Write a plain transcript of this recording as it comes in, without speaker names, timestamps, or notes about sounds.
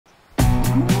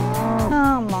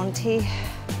on Monty.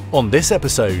 On this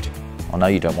episode, I know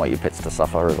you don't want your pets to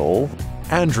suffer at all.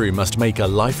 Andrew must make a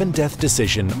life and death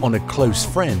decision on a close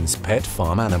friend's pet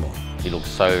farm animal. He looks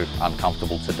so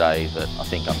uncomfortable today that I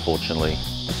think, unfortunately,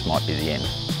 this might be the end.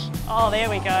 Oh, there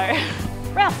we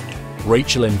go. Ralph.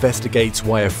 Rachel investigates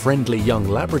why a friendly young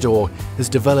Labrador has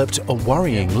developed a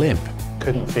worrying limp.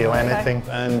 Couldn't feel anything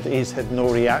and he's had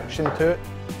no reaction to it.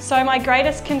 So my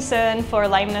greatest concern for a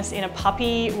lameness in a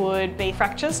puppy would be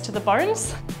fractures to the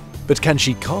bones. But can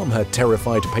she calm her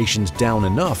terrified patient down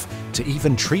enough to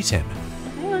even treat him?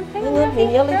 Hang on,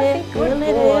 Ralphie. Good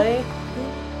boy.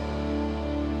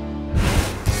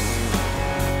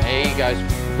 There he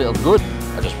goes. Feels good.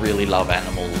 I just really love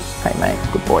animals. Hey mate,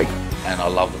 good boy. And I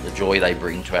love the joy they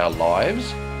bring to our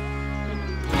lives.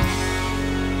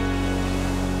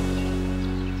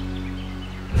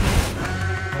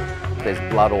 There's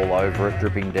blood all over it,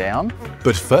 dripping down.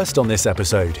 But first on this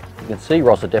episode, You can see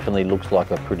Rossa definitely looks like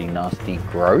a pretty nasty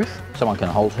growth. Someone can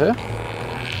hold her.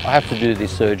 I have to do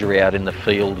this surgery out in the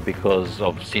field because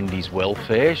of Cindy's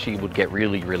welfare. She would get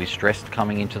really, really stressed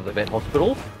coming into the vet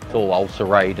hospital. It's all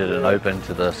ulcerated and open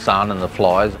to the sun and the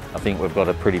flies. I think we've got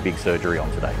a pretty big surgery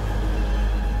on today.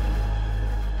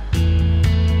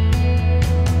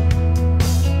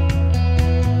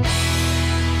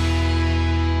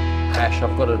 Ash,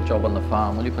 I've got a job on the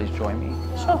farm. Will you please join me?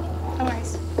 Sure, no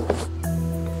worries.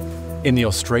 in the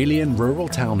Australian rural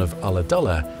town of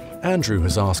Ulladulla, Andrew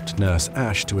has asked nurse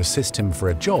Ash to assist him for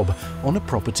a job on a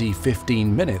property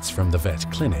 15 minutes from the vet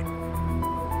clinic.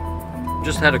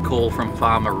 Just had a call from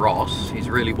Farmer Ross. He's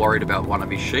really worried about one of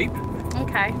his sheep.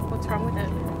 Okay, what's wrong with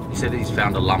it? He said he's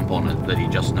found a lump on it that he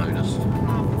just noticed.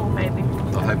 Oh, poor baby.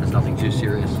 I hope it's nothing too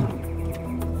serious.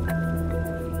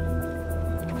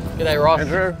 G'day Ross.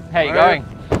 Andrew. How you going?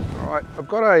 All right, I've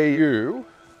got a ewe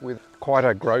with quite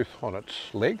a growth on its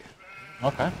leg.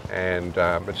 Okay. And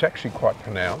it's actually quite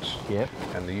pronounced. Yep.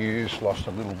 And the ewe's lost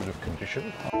a little bit of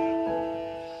condition.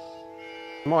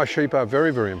 My sheep are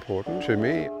very, very important to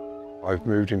me. I've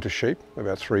moved into sheep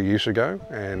about 3 years ago,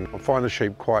 and I find the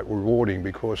sheep quite rewarding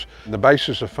because the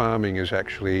basis of farming is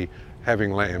actually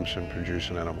having lambs and produce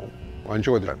an animal. I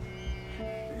enjoy that.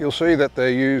 You'll see that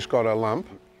the ewe's got a lump.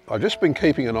 I've just been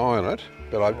keeping an eye on it,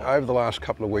 but over the last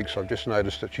couple of weeks I've just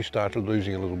noticed that she started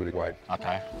losing a little bit of weight.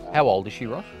 Okay. How old is she,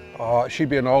 Ross? She'd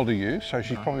be an older ewe, so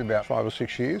she's probably about 5 or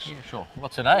 6 years. Yeah, sure.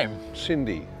 What's her name?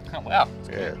 Cindy. Oh, wow.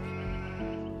 Yeah.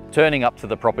 Turning up to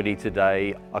the property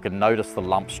today, I could notice the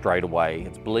lump straight away.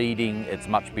 It's bleeding, it's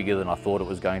much bigger than I thought it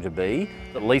was going to be.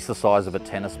 At least the size of a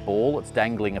tennis ball. It's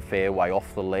dangling a fair way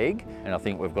off the leg, and I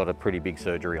think we've got a pretty big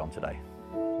surgery on today.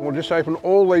 We'll just open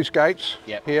all these gates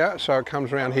Yep. here, so it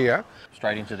comes around here.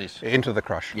 Straight into this? Into the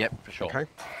crush. Yep, for sure. Okay.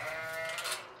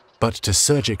 But to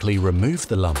surgically remove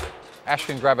the lump, Ash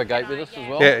can grab a gate with us as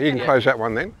well? Yeah, you can close that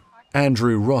one then.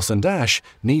 Andrew, Ross and Ash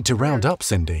need to round up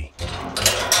Cindy.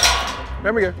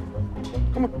 There we go.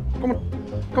 Come on, come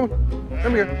on, come on.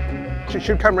 There we go. She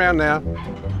should come round now.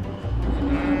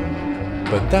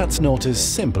 But that's not as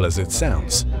simple as it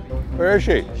sounds. Where is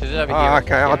she? She's over Oh, here.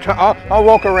 okay, I'll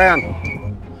walk around.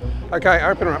 Okay,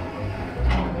 open her up.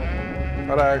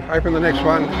 Righto, open the next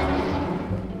one.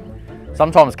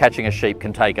 Sometimes catching a sheep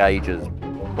can take ages.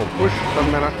 Or push,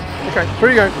 doesn't matter. Okay,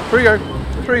 three go, three go,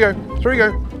 three go, three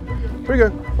go, three go.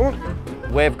 Come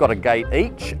on. We've got a gate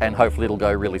each, and hopefully it'll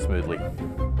go really smoothly.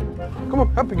 Come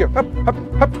on, up you go, up, up,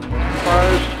 up.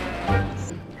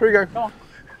 Close. Three go. Come on.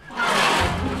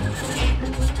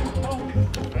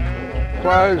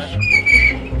 Close.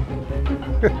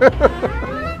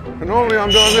 Normally I'm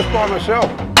doing this by myself.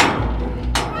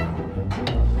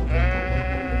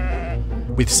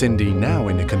 With Cindy now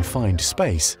in a confined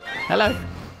space, Hello.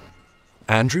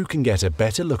 Andrew can get a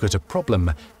better look at a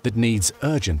problem that needs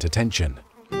urgent attention.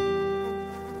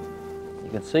 You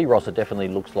can see Rossa definitely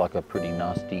looks like a pretty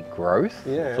nasty growth.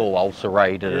 Yeah. It's all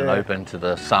ulcerated and open to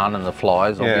the sun and the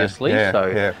flies, obviously.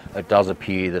 So it does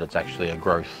appear that it's actually a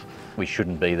growth. We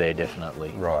shouldn't be there,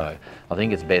 definitely. Right. So I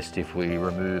think it's best if we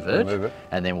remove it,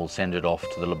 and then we'll send it off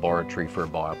to the laboratory for a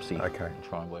biopsy. Okay. And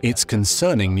try and work It's out.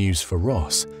 concerning news for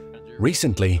Ross.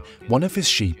 Recently, one of his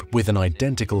sheep with an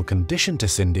identical condition to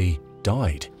Cindy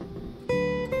died.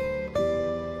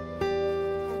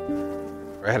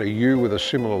 I had a ewe with a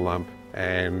similar lump,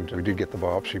 and we did get the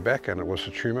biopsy back, and it was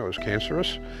a tumour, it was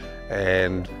cancerous,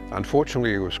 and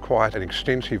unfortunately it was quite an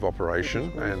extensive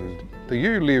operation, and the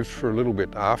ewe lived for a little bit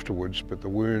afterwards, but the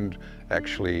wound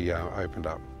actually opened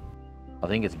up. I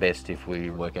think it's best if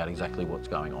we work out exactly what's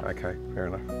going on. Okay, fair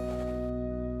enough.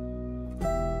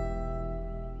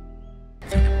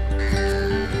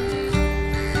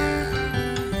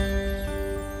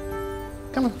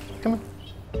 Come on, come on.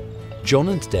 John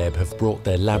and Deb have brought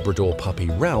their Labrador puppy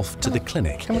Ralph to the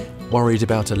clinic, worried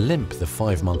about a limp the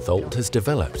 5-month-old has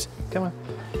developed. Come on.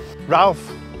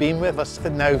 Ralph, been with us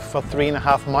now for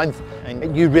 3.5 months,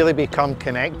 and you really become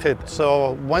connected.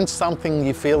 So once something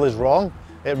you feel is wrong,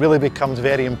 it really becomes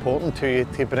very important to you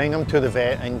to bring him to the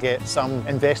vet and get some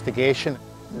investigation.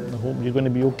 I hope you're going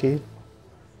to be okay.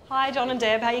 Hi John and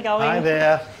Deb, how you going? Hi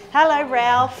there. Hello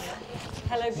Ralph.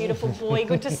 Hello beautiful boy,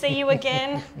 good to see you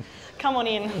again. Come on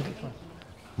in.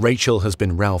 Rachel has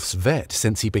been Ralph's vet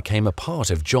since he became a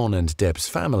part of John and Deb's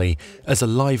family as a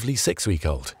lively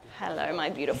 6-week-old. Hello my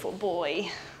beautiful boy.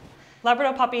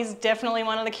 Labrador puppy's definitely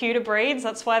one of the cuter breeds,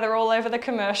 that's why they're all over the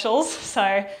commercials.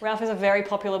 So Ralph is a very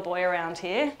popular boy around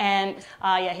here, and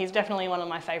yeah, he's definitely one of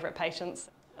my favourite patients.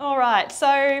 All right,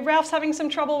 so Ralph's having some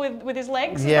trouble with his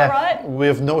legs, is that right?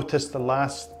 We've noticed the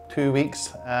last 2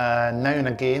 weeks, now and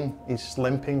again, he's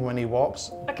limping when he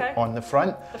walks on the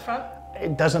front. The front?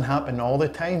 It doesn't happen all the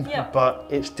time, yeah, but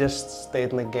it's just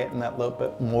steadily getting that little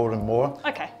bit more and more.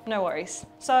 Okay, no worries.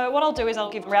 So what I'll do is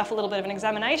I'll give Ralph a little bit of an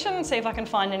examination and see if I can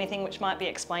find anything which might be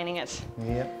explaining it.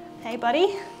 Yeah. Hey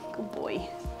buddy, good boy.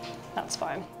 That's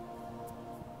fine.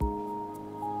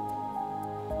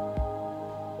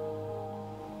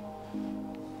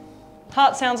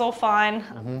 Heart sounds all fine,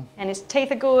 and his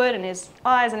teeth are good, and his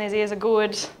eyes and his ears are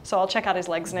good, so I'll check out his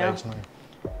legs now.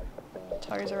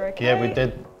 Toes are okay. Yeah, we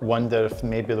did wonder if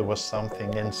maybe there was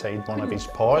something inside one of his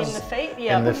paws. In the feet?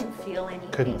 Yeah.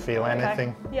 Couldn't feel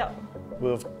anything. Okay. Yeah.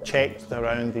 We've checked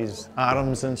around his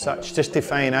arms and such just to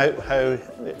find out how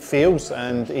it feels,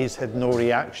 and he's had no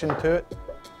reaction to it.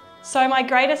 So my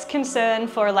greatest concern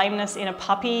for a lameness in a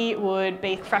puppy would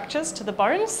be fractures to the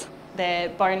bones. Their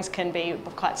bones can be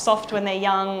quite soft when they're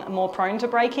young, more prone to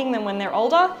breaking than when they're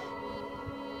older.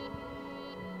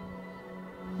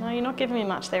 No, you're not giving me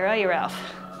much there, are you, Ralph?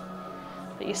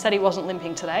 But you said he wasn't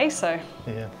limping today, so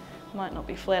yeah, might not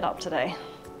be flared up today.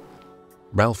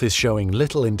 Ralph is showing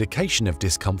little indication of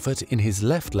discomfort in his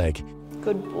left leg.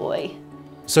 Good boy.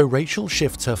 So Rachel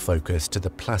shifts her focus to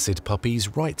the placid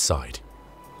puppy's right side.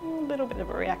 A little bit of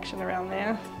a reaction around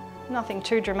there. Nothing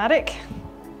too dramatic.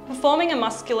 Performing a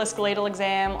musculoskeletal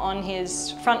exam on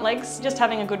his front legs, just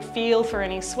having a good feel for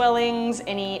any swellings,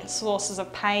 any sources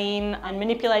of pain, and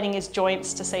manipulating his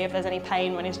joints to see if there's any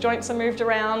pain when his joints are moved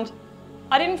around.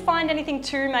 I didn't find anything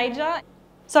too major.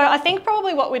 So I think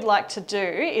probably what we'd like to do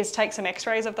is take some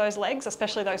x-rays of those legs,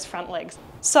 especially those front legs.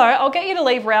 So I'll get you to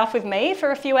leave Ralph with me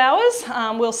for a few hours.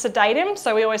 We'll sedate him.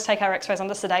 So we always take our x-rays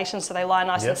under sedation so they lie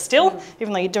nice and still,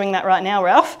 even though you're doing that right now,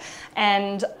 Ralph.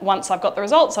 And once I've got the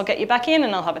results, I'll get you back in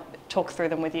and I'll have a talk through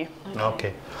them with you.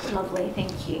 Okay. Lovely,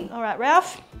 thank you. All right,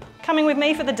 Ralph, coming with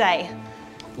me for the day.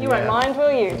 You won't mind,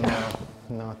 will you? No,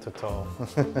 not at all.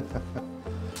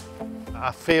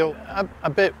 I feel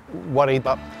a bit worried,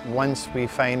 but once we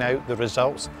find out the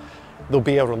results, there'll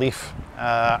be a relief.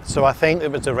 So I think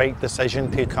it was the right decision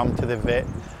to come to the vet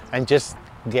and just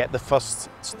get the first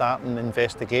starting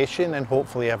investigation, and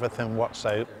hopefully everything works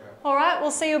out. All right,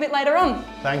 we'll see you a bit later on.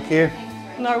 Thank you.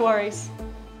 No worries.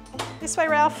 This way,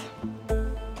 Ralph.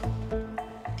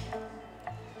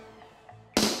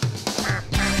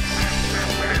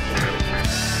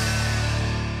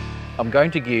 I'm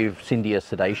going to give Cindy a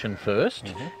sedation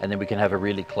first, and then we can have a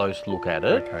really close look at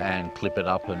it and clip it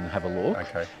up and have a look.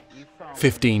 Okay.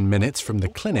 15 minutes from the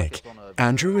clinic,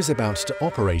 Andrew is about to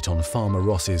operate on Farmer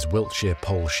Ross's Wiltshire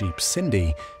pole sheep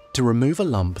Cindy to remove a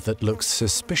lump that looks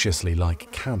suspiciously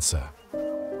like cancer.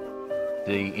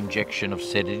 The injection of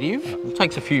sedative, it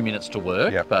takes a few minutes to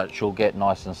work, but she'll get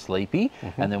nice and sleepy,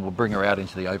 and then we'll bring her out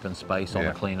into the open space on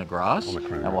the cleaner grass,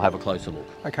 and we'll have a closer look.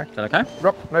 Okay. Is that okay?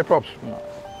 Rob, no probs.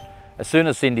 As soon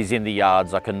as Cindy's in the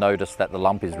yards, I can notice that the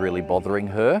lump is really bothering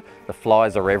her. The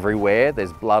flies are everywhere,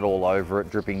 there's blood all over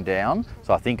it dripping down,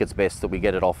 so I think it's best that we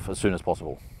get it off as soon as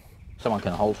possible. Someone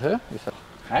can hold her.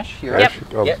 Ash, you're Ash,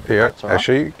 here,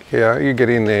 Ashy, here, you get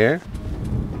in there.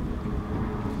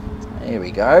 There we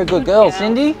go, good girl,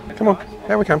 Cindy. Come on,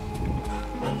 here we come.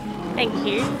 Thank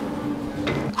you.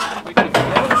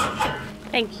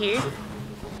 Thank you.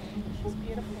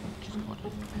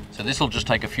 So this will just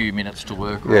take a few minutes to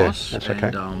work, Ross. That's okay.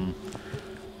 And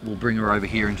we'll bring her over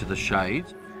here into the shade.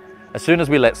 As soon as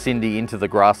we let Cindy into the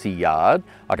grassy yard,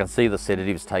 I can see the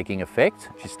sedatives taking effect.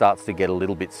 She starts to get a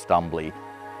little bit stumbly.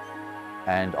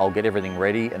 And I'll get everything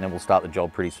ready and then we'll start the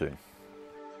job pretty soon.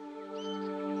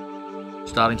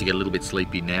 Starting to get a little bit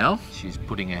sleepy now. She's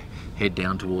putting her head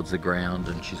down towards the ground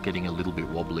and she's getting a little bit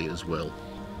wobbly as well.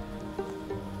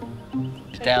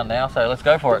 She's down now, so let's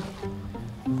go for it.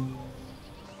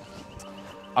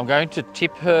 I'm going to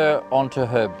tip her onto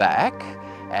her back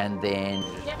and then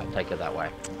take her that way.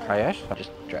 Okay, Ash?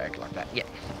 Just drag like that. Yeah,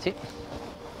 that's it.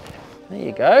 There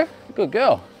you go. Good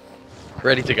girl.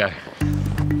 Ready to go.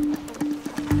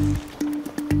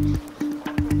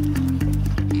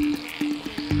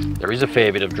 There is a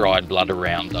fair bit of dried blood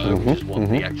around though, which is what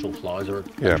the actual flies are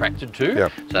attracted to.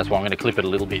 Yep. So that's why I'm going to clip it a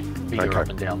little bit bigger up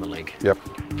and down the leg. Yep.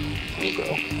 Good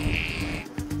girl.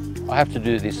 I have to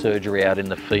do this surgery out in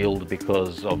the field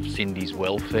because of Cindy's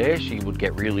welfare. She would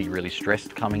get really, really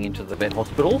stressed coming into the vet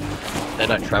hospital. They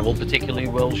don't travel particularly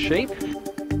well, sheep.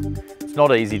 It's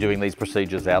not easy doing these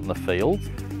procedures out in the field.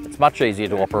 It's much easier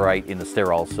to operate in the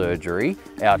sterile surgery.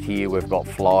 Out here we've got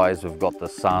flies, we've got the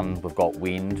sun, we've got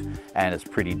wind, and it's a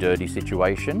pretty dirty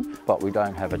situation, but we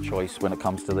don't have a choice when it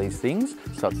comes to these things.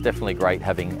 So it's definitely great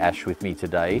having Ash with me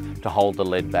today to hold the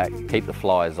lead back, keep the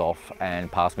flies off,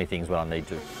 and pass me things when I need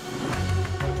to.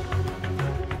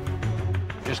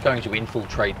 Just going to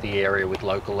infiltrate the area with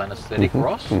local anaesthetic,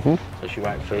 Ross, so she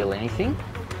won't feel anything.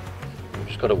 We've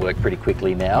just got to work pretty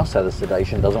quickly now so the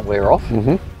sedation doesn't wear off.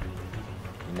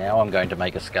 Now I'm going to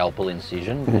make a scalpel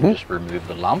incision and just remove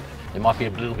the lump. There might be a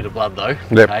little bit of blood though.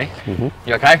 Yep. Okay.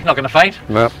 You okay? Not going to faint?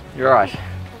 No. You're all right.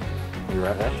 You're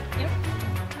right, Ash? Yep.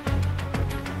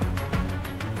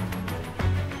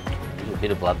 There's a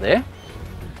bit of blood there.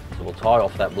 So we'll tie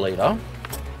off that bleeder.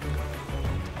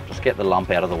 Just get the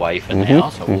lump out of the way for now,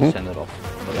 so we'll send it off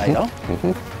for later.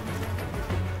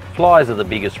 Flies are the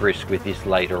biggest risk with this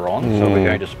later on, so we're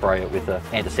going to spray it with an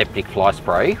antiseptic fly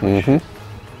spray.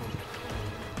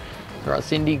 All right,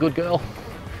 Cindy, good girl.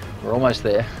 We're almost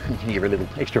there. You can give her a little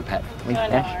extra pat.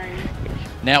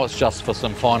 Now it's just for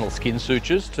some final skin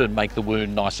sutures to make the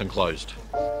wound nice and closed.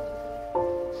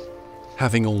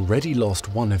 Having already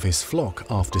lost one of his flock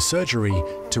after surgery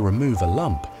to remove a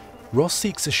lump, Ross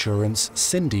seeks assurance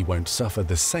Cindy won't suffer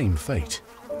the same fate.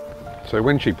 So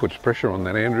when she puts pressure on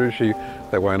that, Andrew,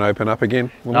 that won't open up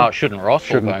again? No, it shouldn't, Ross.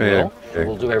 Shouldn't, yeah.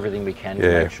 We'll do everything we can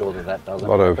to make sure that that doesn't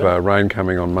happen. A lot happen. of rain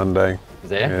coming on Monday. Is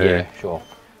there? Yeah, sure.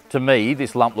 To me,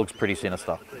 this lump looks pretty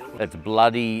sinister. It's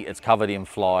bloody, it's covered in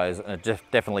flies, and it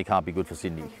definitely can't be good for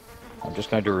Cindy. I'm just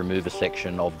going to remove a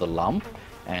section of the lump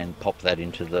and pop that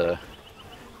into the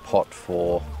pot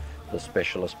for the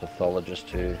specialist pathologist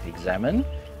to examine.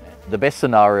 The best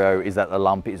scenario is that the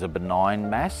lump is a benign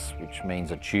mass, which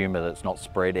means a tumour that's not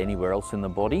spread anywhere else in the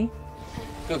body.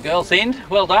 Good girl, Cindy.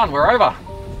 Well done, we're over.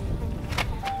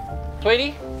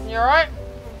 Sweetie, you all right?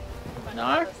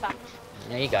 No?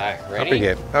 There you go, ready? Up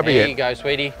again, up there again. You go,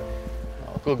 sweetie.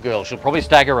 Oh, good girl. She'll probably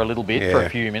stagger a little bit for a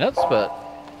few minutes, but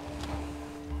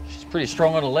she's pretty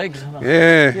strong on her legs.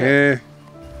 Yeah.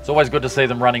 It's always good to see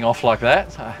them running off like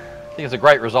that. So I think it's a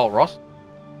great result, Ross.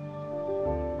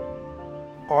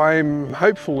 I'm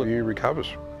hopeful that he recovers,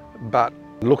 but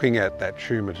looking at that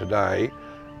tumour today,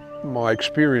 my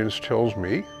experience tells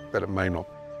me that it may not.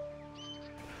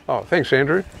 Oh, thanks,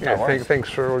 Andrew. No worries. Thanks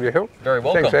for all your help. Very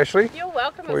welcome. Thanks, Ashley. You're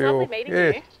welcome. It was lovely meeting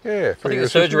you. Yeah. I think the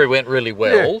surgery went really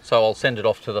well, so I'll send it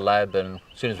off to the lab, and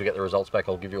as soon as we get the results back,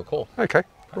 I'll give you a call. Okay.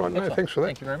 Right, no, thanks for that.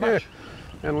 Thank you very much.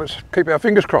 Yeah. And let's keep our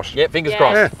fingers crossed. Yeah, fingers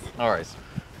crossed. Yeah. No worries.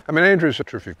 I mean, Andrew's a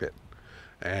terrific vet.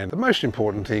 And the most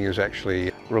important thing is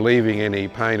actually relieving any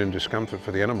pain and discomfort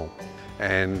for the animal.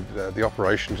 And the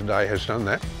operation today has done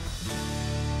that.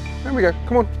 There we go.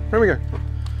 Come on. There we go.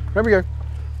 There we go.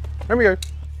 There we go.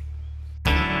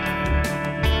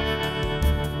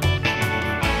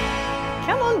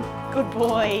 Come on, good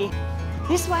boy.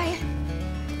 This way.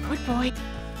 Good boy.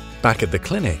 Back at the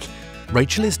clinic,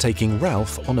 Rachel is taking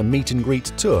Ralph on a meet and greet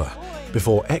tour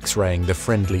before x-raying the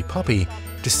friendly puppy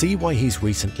to see why he's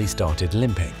recently started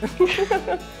limping.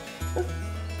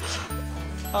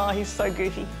 Oh, he's so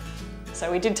goofy.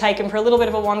 So we did take him for a little bit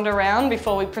of a wander around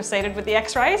before we proceeded with the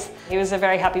x-rays. He was a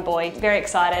very happy boy, very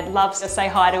excited, loves to say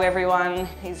hi to everyone.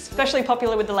 He's especially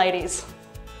popular with the ladies.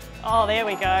 Oh, there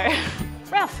we go.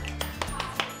 Ralph.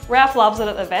 Ralph loves it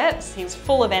at the vets. He's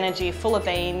full of energy, full of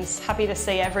beans, happy to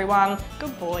see everyone.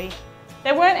 Good boy.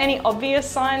 There weren't any obvious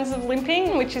signs of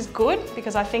limping, which is good,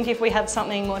 because I think if we had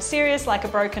something more serious like a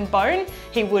broken bone,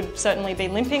 he would certainly be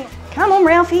limping. Come on,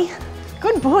 Ralphie.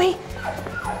 Good boy.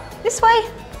 This way.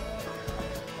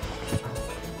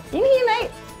 In here, mate.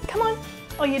 Come on.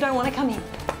 Oh, you don't want to come in.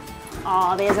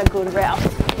 Oh, there's a good Ralph.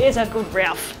 There's a good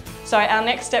Ralph. So our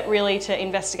next step really to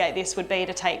investigate this would be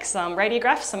to take some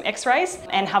radiographs, some x-rays,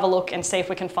 and have a look and see if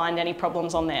we can find any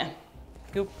problems on there.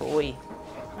 Good boy.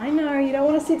 I know, you don't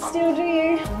want to sit still, do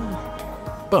you?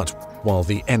 But while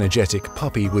the energetic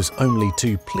puppy was only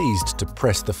too pleased to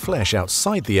press the flesh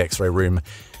outside the x-ray room,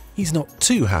 he's not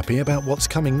too happy about what's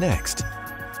coming next.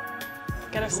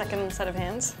 Get a second set of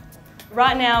hands.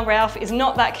 Right now, Ralph is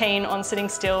not that keen on sitting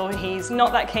still. He's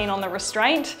not that keen on the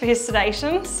restraint for his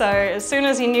sedation. So as soon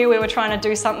as he knew we were trying to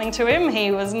do something to him, he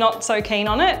was not so keen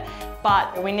on it.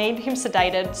 But we need him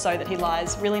sedated so that he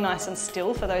lies really nice and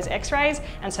still for those x-rays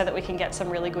and so that we can get some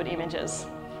really good images.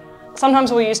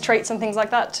 Sometimes we'll use treats and things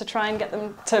like that to try and get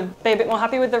them to be a bit more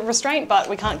happy with the restraint, but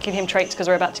we can't give him treats because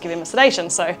we're about to give him a sedation,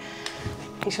 so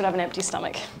he should have an empty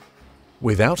stomach.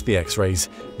 Without the x-rays,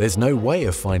 there's no way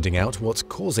of finding out what's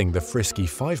causing the frisky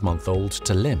 5-month-old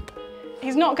to limp.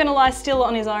 He's not going to lie still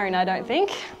on his own, I don't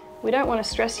think. We don't want to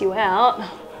stress you out.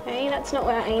 Hey, that's not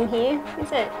our aim here,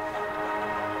 is it?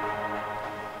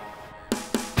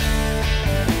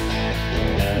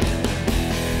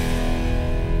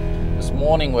 This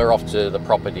morning we're off to the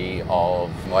property of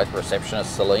my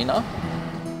receptionist, Selena.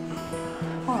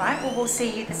 All right, well, we'll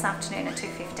see you this afternoon at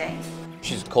 2:15.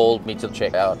 She's called me to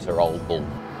check out her old bull.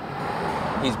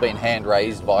 He's been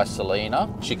hand-raised by Selena.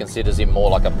 She considers him more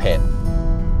like a pet.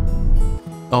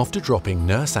 After dropping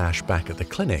Nurse Ash back at the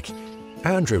clinic,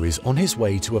 Andrew is on his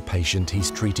way to a patient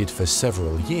he's treated for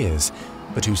several years,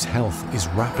 but whose health is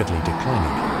rapidly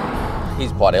declining.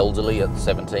 He's quite elderly at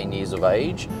 17 years of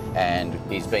age, and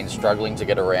he's been struggling to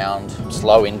get around,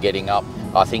 slow in getting up.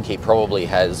 I think he probably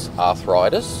has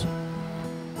arthritis,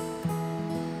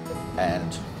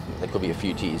 and there could be a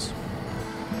few tears.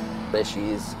 There she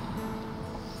is.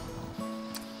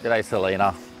 G'day,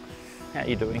 Selena. How are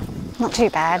you doing? Not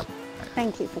too bad.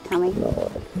 Thank you for coming.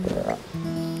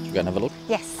 Should we go and have a look?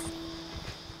 Yes.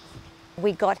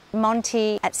 We got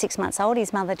Monty at 6 months old.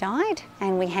 His mother died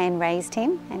and we hand raised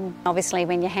him. And obviously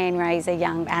when you hand raise a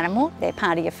young animal, they're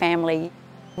part of your family.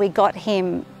 We got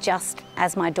him just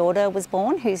as my daughter was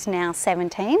born, who's now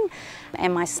 17,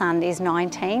 and my son is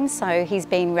 19, so he's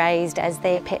been raised as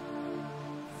their pet.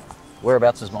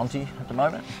 Whereabouts is Monty at the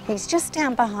moment? He's just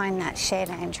down behind that shed,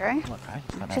 Andrew. Okay,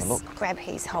 let's go and have a look. Just grab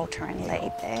his halter and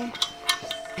lead there.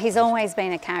 He's always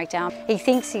been a character. He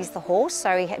thinks he's the horse,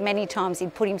 so many times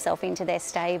he'd put himself into their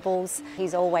stables.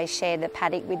 He's always shared the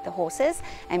paddock with the horses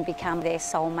and become their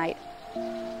soulmate.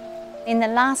 In the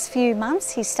last few months,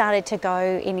 he's started to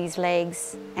go in his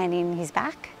legs and in his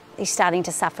back. He's starting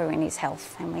to suffer in his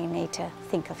health, and we need to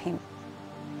think of him.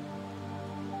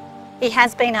 He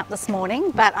has been up this morning,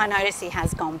 but I notice he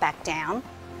has gone back down.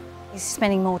 He's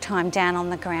spending more time down on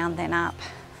the ground than up.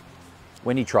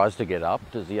 When he tries to get up,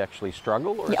 does he actually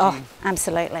struggle? Or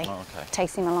Absolutely. Oh, okay. It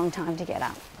takes him a long time to get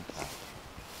up.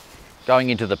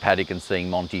 Going into the paddock and seeing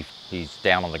Monty, he's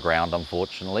down on the ground,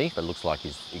 unfortunately. It looks like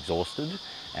he's exhausted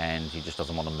and he just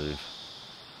doesn't want to move.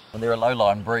 Well, they're a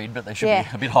low-lying breed, but they should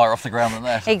be a bit higher off the ground than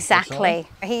that. Exactly.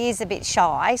 He is a bit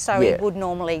shy, so he would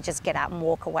normally just get up and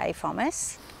walk away from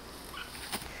us.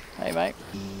 Hey, mate.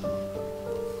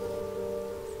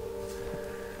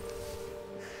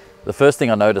 The first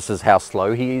thing I notice is how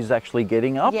slow he is actually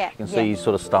getting up. You can see he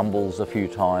sort of stumbles a few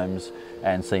times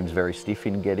and seems very stiff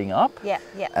in getting up.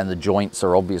 And the joints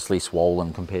are obviously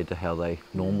swollen compared to how they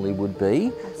normally would be,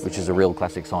 which is a real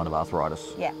classic sign of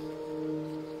arthritis.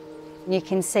 You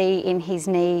can see in his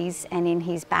knees and in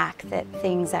his back that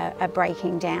things are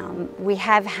breaking down. We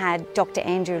have had Dr.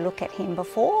 Andrew look at him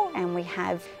before, and we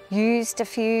have used a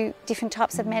few different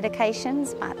types of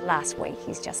medications, but last week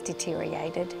he's just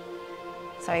deteriorated.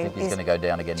 So I think he's going to go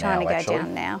down again now, trying to actually. go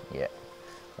down now. Yeah.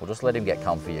 We'll just let him get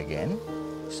comfy again.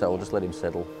 So we'll just let him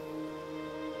settle.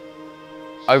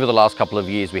 Over the last couple of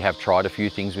years, we have tried a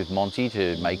few things with Monty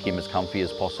to make him as comfy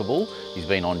as possible. He's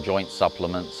been on joint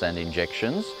supplements and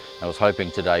injections. I was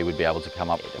hoping today we'd be able to come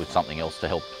up with something else to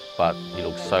help, but he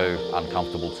looks so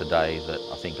uncomfortable today that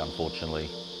I think, unfortunately,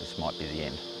 this might be the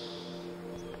end.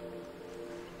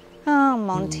 Oh,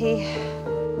 Monty.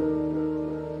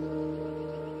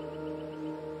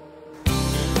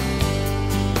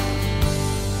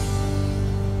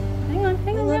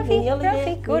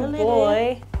 Ralphie, good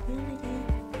boy.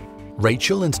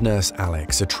 Rachel and Nurse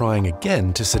Alex are trying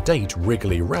again to sedate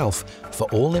Wriggly Ralph for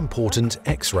all-important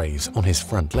x-rays on his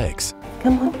front legs.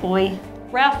 Come on, boy.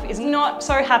 Ralph is not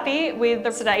so happy with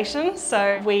the sedation,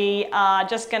 so we are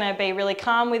just going to be really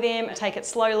calm with him, take it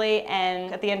slowly,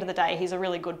 and at the end of the day, he's a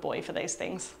really good boy for these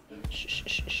things. Shh, shh,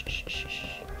 shh, shh, shh, shh.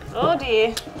 Oh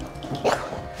dear.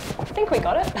 I think we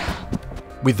got it.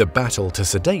 With the battle to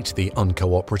sedate the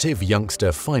uncooperative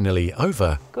youngster finally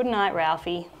over, good night,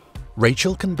 Ralphie.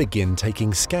 Rachel can begin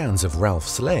taking scans of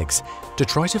Ralph's legs to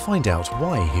try to find out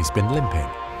why he's been limping.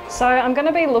 So I'm going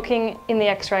to be looking in the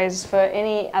x-rays for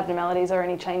any abnormalities or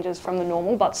any changes from the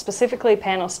normal, but specifically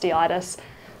panosteitis.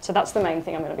 So that's the main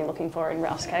thing I'm going to be looking for in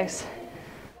Ralph's case.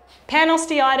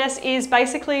 Panosteitis is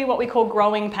basically what we call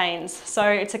growing pains. So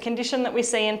it's a condition that we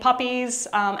see in puppies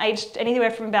aged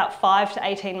anywhere from about 5 to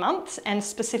 18 months, and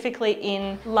specifically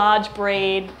in large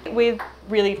breed with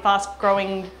really fast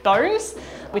growing bones,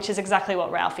 which is exactly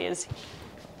what Ralph is.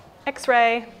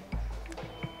 X-ray.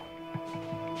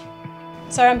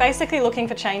 So I'm basically looking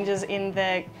for changes in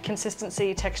the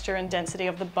consistency, texture and density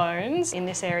of the bones in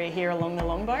this area here along the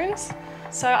long bones.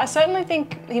 So I certainly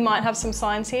think he might have some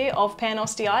signs here of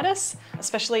panosteitis,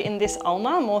 especially in this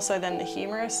ulna, more so than the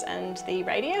humerus and the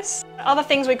radius. Other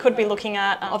things we could be looking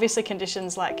at, obviously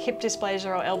conditions like hip dysplasia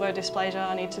or elbow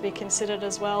dysplasia need to be considered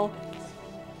as well.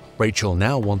 Rachel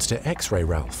now wants to X-ray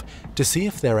Ralph to see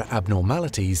if there are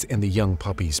abnormalities in the young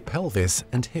puppy's pelvis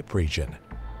and hip region.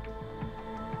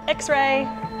 X-ray.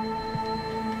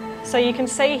 So you can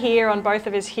see here on both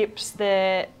of his hips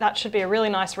there, that should be a really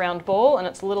nice round ball, and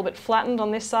it's a little bit flattened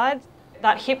on this side.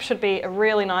 That hip should be a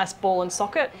really nice ball and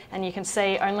socket, and you can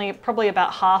see only probably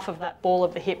about half of that ball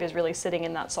of the hip is really sitting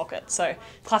in that socket. So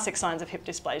classic signs of hip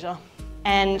dysplasia.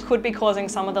 And could be causing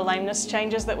some of the lameness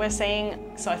changes that we're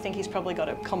seeing. So I think he's probably got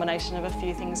a combination of a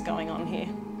few things going on here.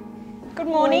 Good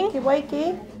morning. Wakey,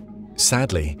 wakey.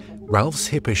 Sadly, Ralph's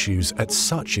hip issues at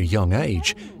such a young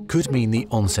age could mean the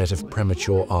onset of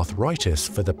premature arthritis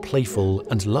for the playful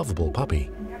and lovable puppy.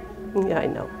 Yeah, I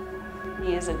know.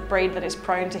 He is a breed that is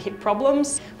prone to hip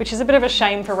problems, which is a bit of a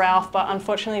shame for Ralph, but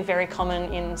unfortunately very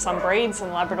common in some breeds,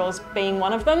 and Labradors being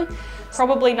one of them.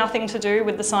 Probably nothing to do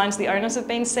with the signs the owners have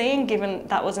been seeing, given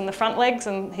that was in the front legs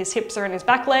and his hips are in his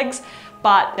back legs,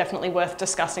 but definitely worth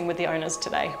discussing with the owners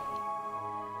today.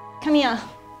 Come here.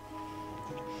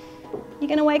 You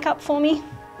gonna wake up for me?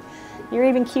 You're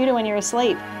even cuter when you're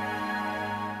asleep.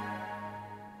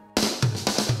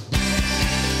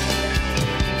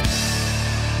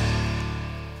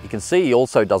 You can see he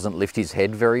also doesn't lift his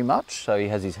head very much, so he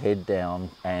has his head down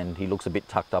and he looks a bit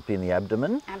tucked up in the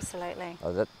abdomen. Absolutely.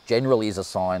 That generally is a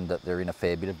sign that they're in a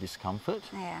fair bit of discomfort.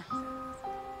 Yeah.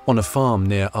 On a farm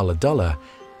near Ulladulla,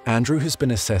 Andrew has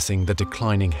been assessing the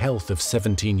declining health of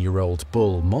 17-year-old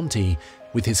bull Monty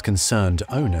with his concerned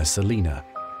owner Selina.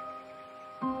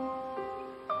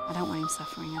 I don't want him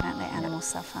suffering. I don't let animals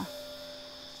suffer.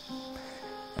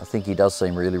 I think he does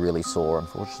seem really, really sore,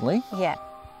 unfortunately. Yeah.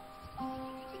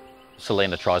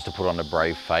 Selina tries to put on a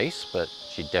brave face, but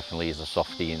she definitely is a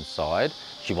softie inside.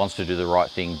 She wants to do the right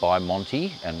thing by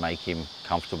Monty and make him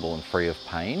comfortable and free of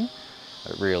pain.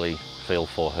 I really feel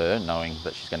for her, knowing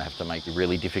that she's going to have to make a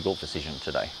really difficult decision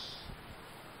today.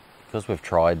 Because we've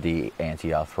tried the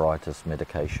anti-arthritis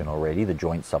medication already, the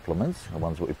joint supplements, the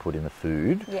ones that we put in the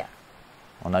food. Yeah.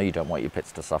 I know you don't want your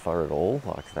pets to suffer at all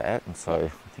like that, and so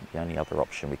I think the only other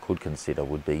option we could consider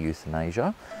would be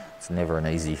euthanasia. It's never an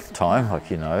easy time,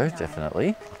 like you know, definitely.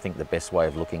 I think the best way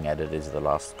of looking at it is the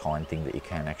last kind thing that you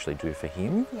can actually do for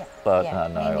him. Yeah. But yeah.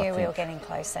 no, we knew we were getting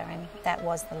closer, and that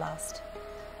was the last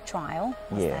trial.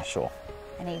 Yeah, that? sure.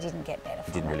 And he didn't get better.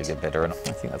 He didn't really get better, and I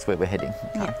think that's where we're heading.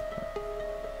 Okay. Yeah.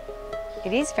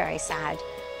 It is very sad,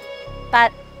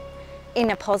 but in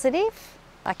a positive,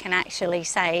 I can actually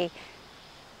say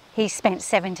he's spent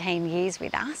 17 years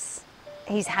with us.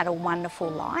 He's had a wonderful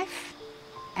life,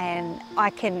 and I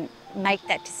can make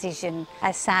that decision,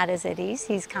 as sad as it is.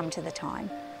 He's come to the time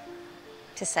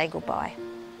to say goodbye.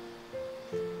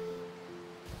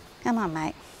 Come on,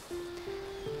 mate.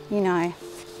 You know.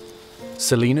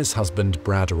 Selina's husband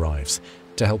Brad arrives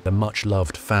to help the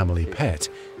much-loved family pet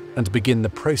and begin the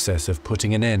process of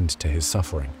putting an end to his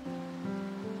suffering.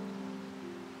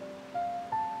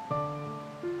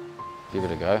 Give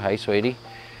it a go. Hey, sweetie.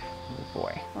 Good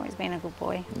boy. Always been a good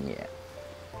boy. Yeah.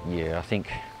 Yeah, I think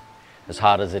as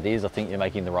hard as it is, I think you're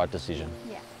making the right decision.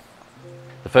 Yeah.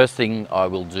 The first thing I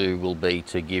will do will be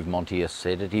to give Monty a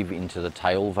sedative into the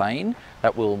tail vein.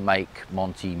 That will make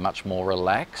Monty much more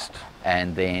relaxed,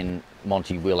 and then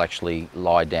Monty will actually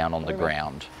lie down on the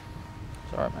ground.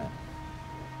 It's all right, man.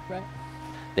 Right.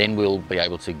 Then we'll be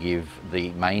able to give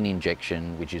the main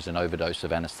injection, which is an overdose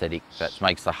of anaesthetic that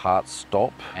makes the heart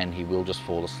stop, and he will just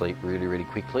fall asleep really, really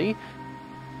quickly.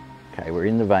 Okay, we're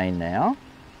in the vein now.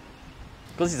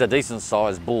 Because he's a decent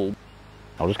sized bull,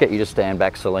 I'll just get you to stand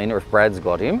back, Selina, if Brad's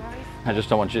got him. I just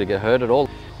don't want you to get hurt at all.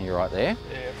 You're right there.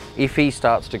 Yeah. If he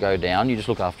starts to go down, you just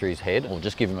look after his head. We'll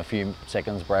just give him a few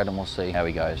seconds, Brad, and we'll see how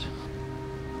he goes.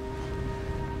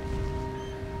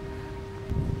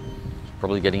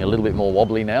 Probably getting a little bit more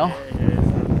wobbly now.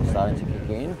 Starting to kick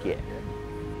in. Yeah.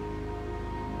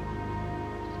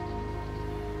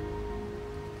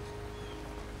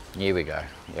 Here we go.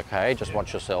 Okay, just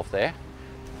watch yourself there.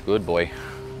 Good boy.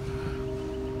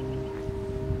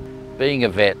 Being a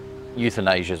vet,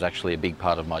 euthanasia is actually a big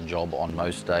part of my job on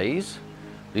most days.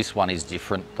 This one is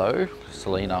different though.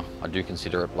 Selena, I do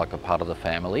consider it like a part of the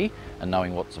family, and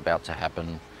knowing what's about to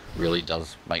happen really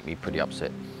does make me pretty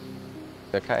upset.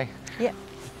 Okay? Yeah.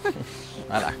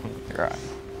 I know, you're right.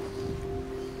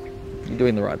 You're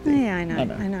doing the right thing. Yeah, I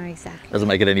know exactly. Doesn't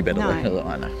make it any better No. though.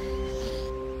 I know.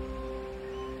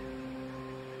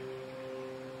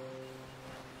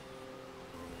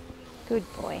 Good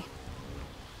boy.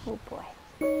 Good boy.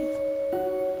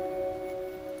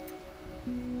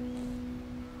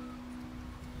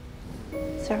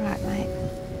 It's all right, mate.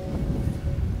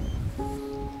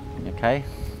 You okay?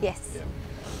 Yes.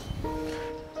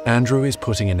 Andrew is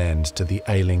putting an end to the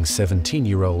ailing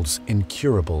 17-year-old's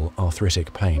incurable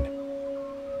arthritic pain.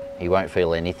 He won't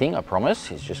feel anything, I promise.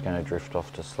 He's just going to drift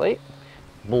off to sleep.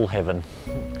 Bull heaven.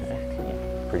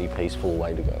 Pretty peaceful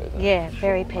way to go. Yeah,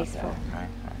 very peaceful. Okay.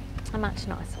 A much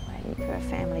nicer way for a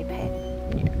family pet.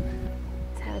 Yeah.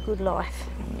 It's had a good life.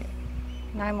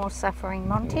 No more suffering,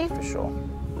 Monty. For sure.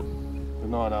 Good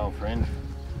night, old friend.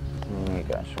 You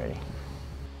go, sweetie.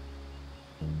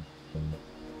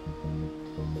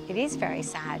 It is very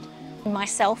sad.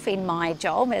 Myself, in my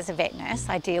job as a vet nurse,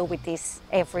 I deal with this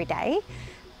every day.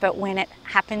 But when it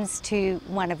happens to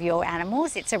one of your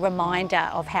animals, it's a reminder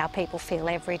of how people feel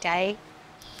every day.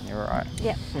 You're all right.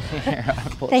 Yep.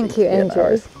 Right. Thank you,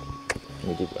 Andrew.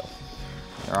 You did well.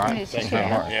 All right? Thank you.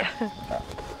 Yeah.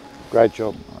 Great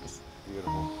job.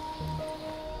 Beautiful.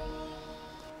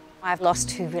 I've lost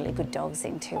 2 really good dogs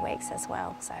in 2 weeks as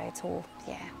well, so it's all,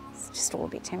 yeah, it's just all a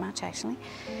bit too much actually.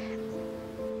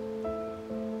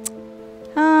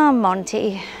 Oh,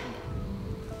 Monty.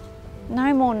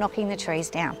 No more knocking the trees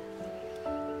down.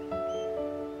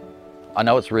 I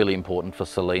know it's really important for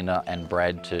Selena and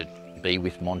Brad to be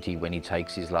with Monty when he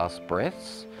takes his last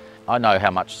breaths. I know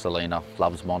how much Selena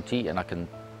loves Monty, and I can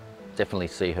definitely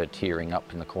see her tearing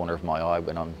up in the corner of my eye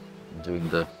when I'm doing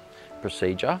the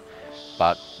procedure.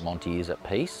 But Monty is at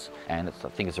peace, and I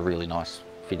think it's a really nice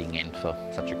fitting end for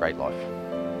such a great life.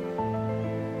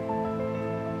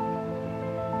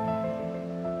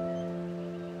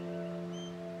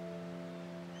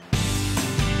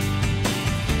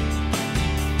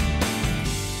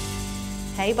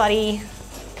 Hey buddy,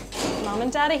 Mum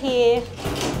and Dad are here.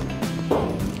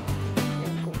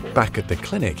 Back at the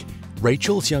clinic,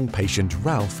 Rachel's young patient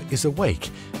Ralph is awake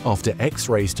after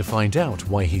x-rays to find out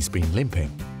why he's been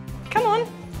limping. Come on.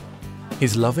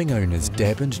 His loving owners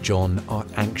Deb and John are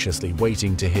anxiously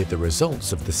waiting to hear the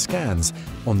results of the scans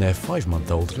on their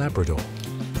 5-month-old Labrador.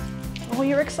 Oh,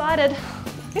 you're excited.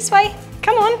 This way,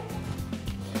 come on.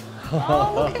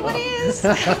 Oh, look at what he is.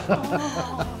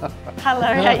 Oh.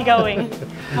 Hello, how you going?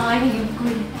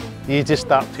 You just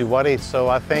start to worry, so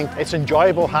I think it's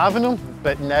enjoyable having them,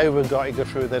 but now we've got to go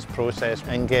through this process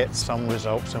and get some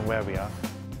results on where we are.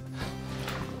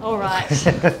 All right.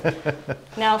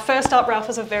 Now, first up, Ralph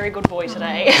was a very good boy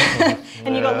today.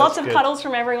 And you got lots of cuddles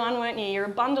from everyone, weren't you? You're a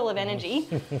bundle of energy.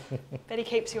 Betty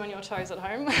keeps you on your toes at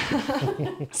home.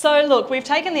 So look, we've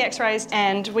taken the x-rays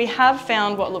and we have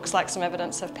found what looks like some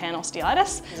evidence of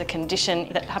panosteitis. It's a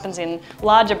condition that happens in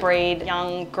larger breed,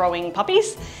 young growing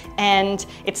puppies. And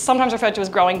it's sometimes referred to as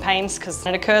growing pains because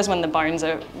it occurs when the bones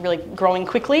are really growing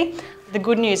quickly. The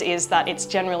good news is that it's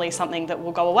generally something that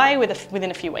will go away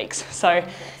within a few weeks. So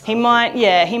he might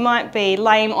be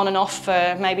lame on and off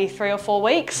for maybe 3 or 4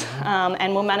 weeks,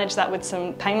 and we'll manage that with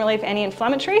some pain relief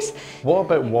anti-inflammatories. What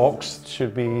about walks?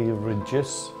 Should we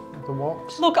reduce the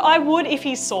walks? Look, I would if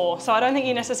he's sore, so I don't think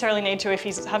you necessarily need to if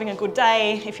he's having a good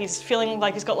day, if he's feeling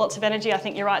like he's got lots of energy, I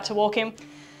think you're right to walk him.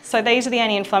 So these are the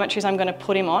anti-inflammatories I'm going to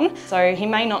put him on. So he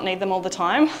may not need them all the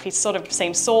time. If he sort of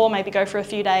seems sore, maybe go for a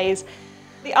few days.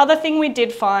 The other thing we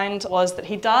did find was that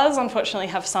he does unfortunately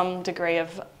have some degree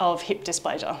of hip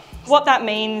dysplasia. What that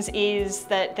means is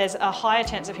that there's a higher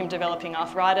chance of him developing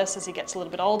arthritis as he gets a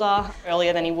little bit older,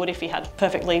 earlier than he would if he had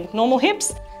perfectly normal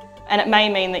hips. And it may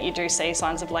mean that you do see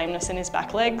signs of lameness in his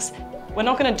back legs. We're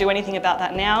not going to do anything about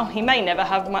that now. He may never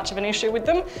have much of an issue with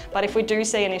them, but if we do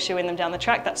see an issue in them down the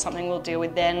track, that's something we'll deal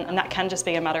with then, and that can just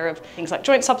be a matter of things like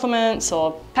joint supplements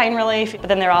or pain relief. But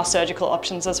then there are surgical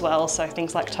options as well, so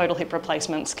things like total hip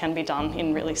replacements can be done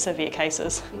in really severe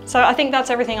cases. So I think that's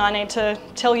everything I need to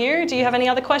tell you. Do you have any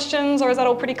other questions, or is that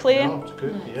all pretty clear? No, it's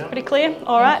good, yeah. Pretty clear?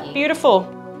 All right,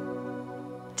 beautiful.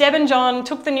 Deb and John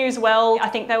took the news well. I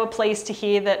think they were pleased to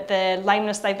hear that the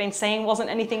lameness they've been seeing wasn't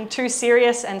anything too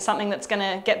serious and something that's going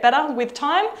to get better with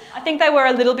time. I think they were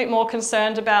a little bit more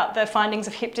concerned about the findings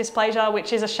of hip dysplasia,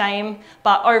 which is a shame,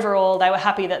 but overall they were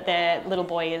happy that their little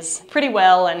boy is pretty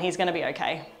well and he's going to be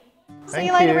okay. See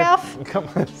you later, Ralph. Come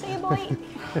on. See you, boy.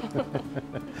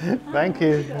 Thank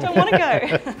you. Don't want to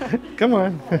go. Come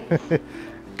on.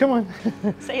 Come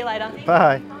on. See you later.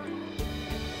 Bye.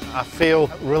 I feel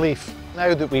relief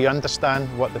now that we understand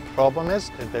what the problem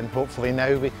is, and then hopefully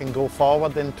now we can go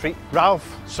forward and treat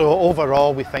Ralph. So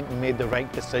overall, we think we made the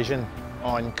right decision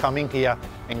on coming here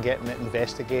and getting it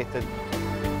investigated.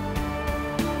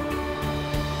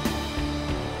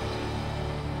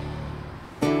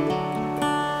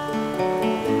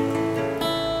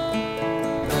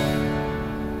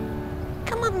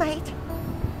 Come on, mate.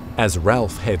 As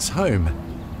Ralph heads home,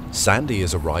 Sandy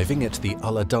is arriving at the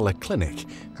Ulladulla clinic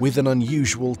with an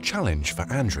unusual challenge for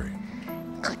Andrew.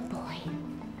 Good boy.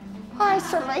 Hi,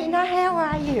 Selena. How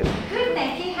are you? Good,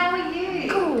 thank you. How are you?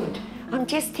 Good. I'm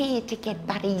just here to get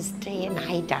Buddy's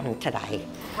DNA done today.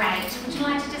 Great. Would you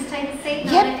like to just take a seat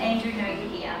and Yep. let Andrew know you're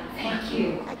here? Thank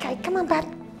you. Okay, come on, Bud.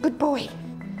 Good boy.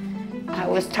 I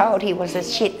was told he was a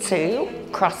Shih Tzu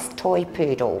cross toy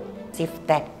poodle, if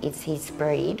that is his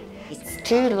breed. He's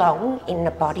too long in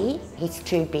the body, he's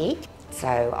too big, so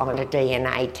I want a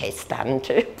DNA test done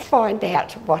to find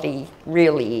out what he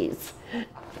really is.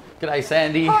 G'day,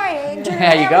 Sandy. Hi, Andrew.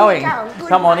 How you going? Good,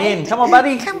 Come on mate. in. Come on,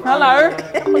 buddy. Come on. Hello.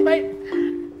 Come on, mate.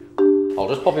 I'll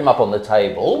just pop him up on the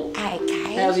table.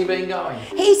 Okay. How's he been going?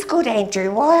 He's good,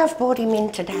 Andrew. Why I've brought him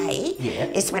in today Yeah.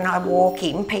 is when I walk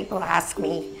in, people ask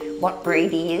me what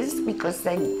breed he is because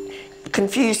they're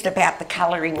confused about the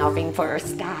colouring of him for a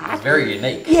start. Very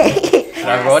unique. Yeah.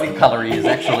 No variety colour he is,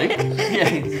 actually. Yeah,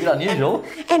 it's a bit unusual.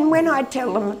 And when I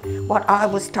tell them what I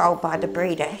was told by the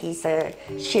breeder, he's a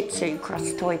Shih Tzu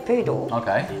cross toy poodle,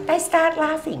 Okay. they start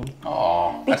laughing.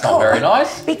 Oh, that's not very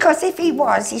nice. Because if he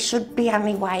was, he should be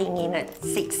only weighing in at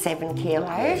 6-7 kilos.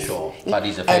 Yeah, sure. But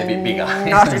he's a fair bit bigger.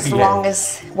 Not as Yeah. long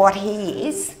as what he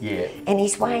is. Yeah. And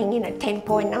he's weighing in at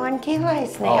 10.9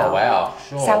 kilos now. Oh, wow.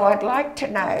 Sure. So I'd like to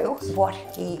know what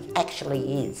he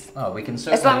actually is. Oh, we can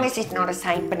certainly... As long as he's not a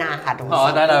Saint Bernard or Oh,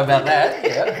 I don't know about that.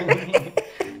 Yeah.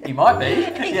 He might be.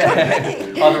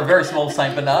 Yeah. Either a very small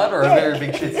Saint Bernard or a very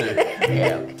big Shih Tzu.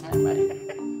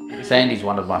 Yeah. Sandy's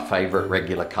one of my favourite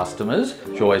regular customers.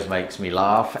 She always makes me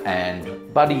laugh,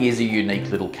 and Buddy is a unique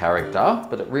little character,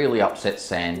 but it really upsets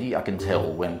Sandy. I can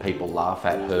tell when people laugh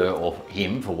at her or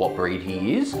him for what breed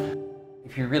he is.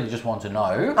 If you really just want to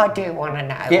know... I do want to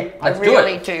know. Yeah, I let's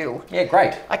really do do. Yeah,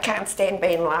 great. I can't stand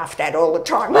being laughed at all the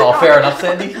time. Oh, fair enough,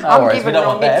 Sandy. No I'm worries, we giving don't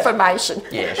wrong want that. information.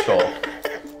 Yeah, sure.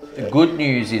 The good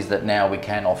news is that now we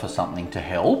can offer something to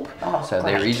help. Oh, so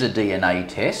great. there is a DNA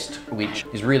test, which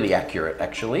is really accurate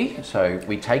actually. So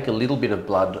we take a little bit of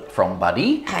blood from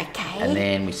Buddy, Okay. and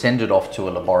then we send it off to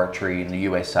a laboratory in the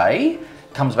USA.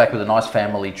 Comes back with a nice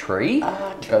family tree.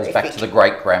 Oh, It goes back terrific. to the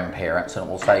great-grandparents, and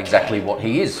it will say exactly what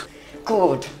he is.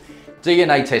 Good.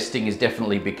 DNA testing is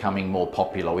definitely becoming more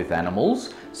popular with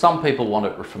animals. Some people want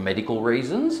it for medical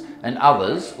reasons, and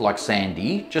others, like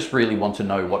Sandy, just really want to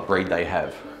know what breed they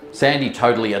have. Sandy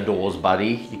totally adores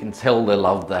Buddy. You can tell the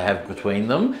love they have between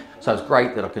them, so it's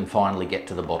great that I can finally get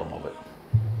to the bottom of it.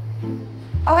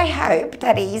 I hope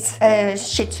that he's a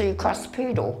Shih Tzu cross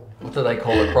poodle. What do they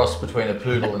call a cross between a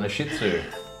poodle and a Shih Tzu?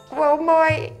 Well,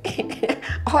 my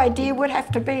idea would have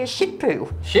to be a Shih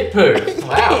Poo. Shih Poo?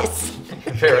 Wow. Yes.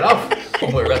 Fair enough.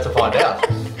 We're about to find out.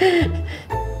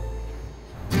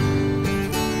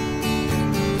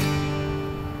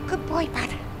 Good boy, Bud.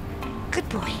 Good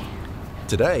boy.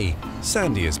 Today,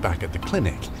 Sandy is back at the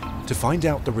clinic to find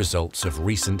out the results of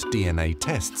recent DNA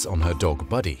tests on her dog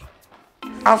Buddy.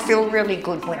 I'll feel really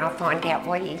good when I find out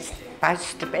what he's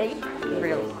supposed to be.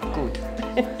 Real good.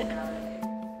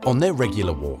 On their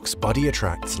regular walks, Buddy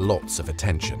attracts lots of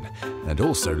attention and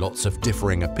also lots of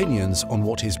differing opinions on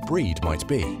what his breed might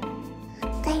be.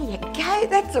 There you go,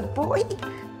 that's a boy.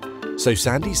 So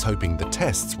Sandy's hoping the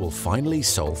tests will finally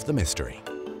solve the mystery.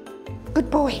 Good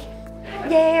boy.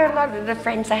 Yeah, a lot of the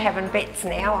friends are having bets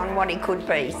now on what he could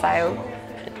be, so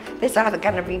there's either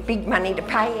going to be big money to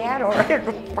pay out or it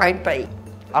won't be.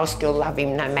 I'll still love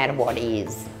him no matter what he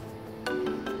is.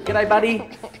 G'day, Buddy.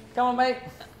 Come on, mate.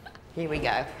 Here we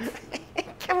go.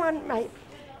 Come on, mate.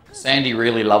 Sandy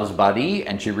really loves Buddy,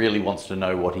 and she really wants to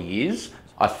know what he is.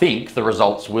 I think the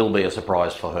results will be a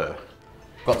surprise for her.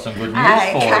 Got some good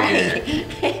news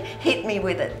for you. Hit me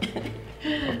with it.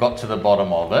 I've got to the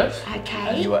bottom of it. Okay.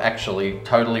 And you were actually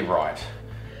totally right.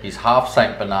 He's half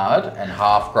Saint Bernard and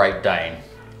half Great Dane.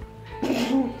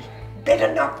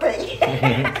 Better not be.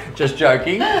 Just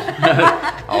joking.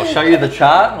 I'll show you the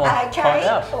chart and we'll find Okay,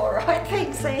 out. all right,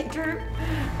 thanks, Andrew.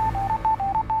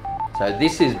 So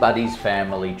this is Buddy's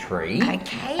family tree.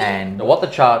 Okay. And what the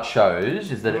chart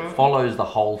shows is that it follows the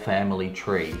whole family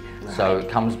tree. So it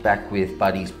comes back with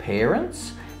Buddy's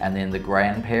parents, and then the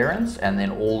grandparents, and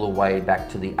then all the way back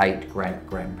to the 8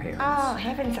 grandparents. Oh,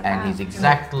 heavens above. And he's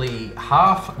exactly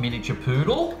half miniature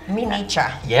poodle.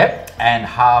 Miniature. Yep, and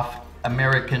half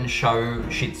American show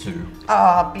Shih Tzu.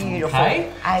 Oh, beautiful.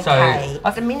 Okay. Okay.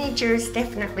 So, the miniature is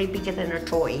definitely bigger than a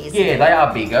toy, isn't yeah, it? they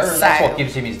are bigger, and that's So- what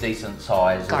gives him his decent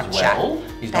size Gotcha. as well.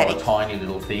 He's not That a is- tiny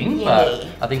little thing, Yeah. but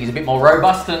I think he's a bit more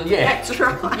robust and That's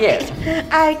right.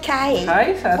 Yeah. Okay.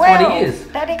 Okay, so that's well, what he is.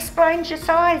 That explains your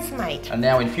size, mate. And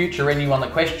now in future, anyone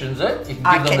that questions it, you can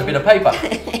I give them a can bit of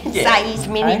paper. Say he's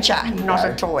miniature, Okay. not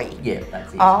Okay. a toy. Yeah,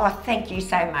 that's it. Oh, thank you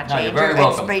so much, No, you're Andrew. very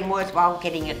welcome. It's been worthwhile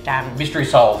getting it done. Mystery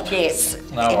solved. Yes,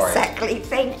 No worries. exactly.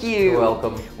 Thank you. You're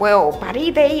welcome. Well, buddy,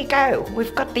 there you go.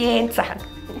 We've got the answer.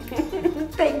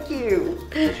 Thank you.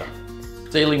 Pleasure.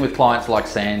 Dealing with clients like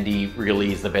Sandy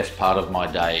really is the best part of my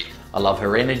day. I love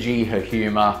her energy, her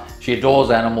humour. She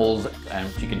adores animals, and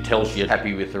you can tell she's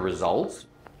happy with the results.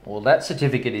 Well, that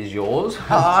certificate is yours.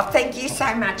 Oh, thank you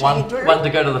so much, Andrew. One to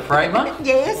go to the framer.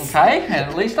 Yes. Okay, and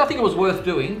at least I think it was worth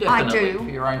doing, definitely. I do. For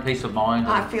your own peace of mind.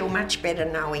 I feel much better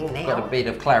knowing now. Got a bit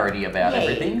of clarity about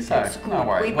everything, so that's good. no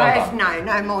worries. We Well both done.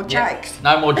 know, no more Yeah. jokes.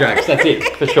 No more jokes, that's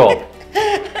it, for sure.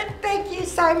 Thank you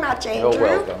so much, Andrew. You're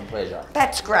welcome, pleasure.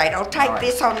 That's great. I'll take All right.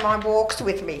 this on my walks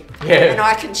with me. Yeah. And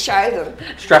I can show them.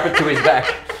 Strap it to his back.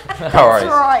 No worries. That's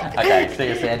right. Okay, see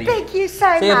you, Sandy. Thank you so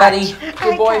much. See you, buddy.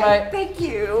 Good boy, Okay, mate. Thank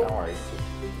you. No worries.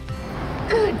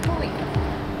 Good boy.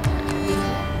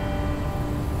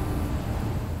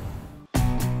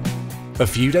 A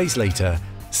few days later,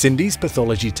 Cindy's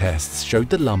pathology tests showed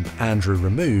the lump Andrew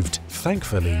removed,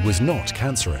 thankfully, was not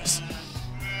cancerous.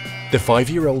 The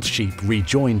 5-year-old sheep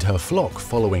rejoined her flock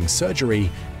following surgery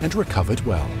and recovered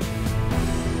well.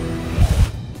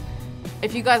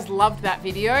 If you guys loved that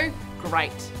video,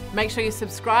 great. Make sure you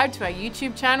subscribe to our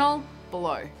YouTube channel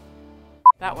below.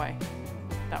 That way.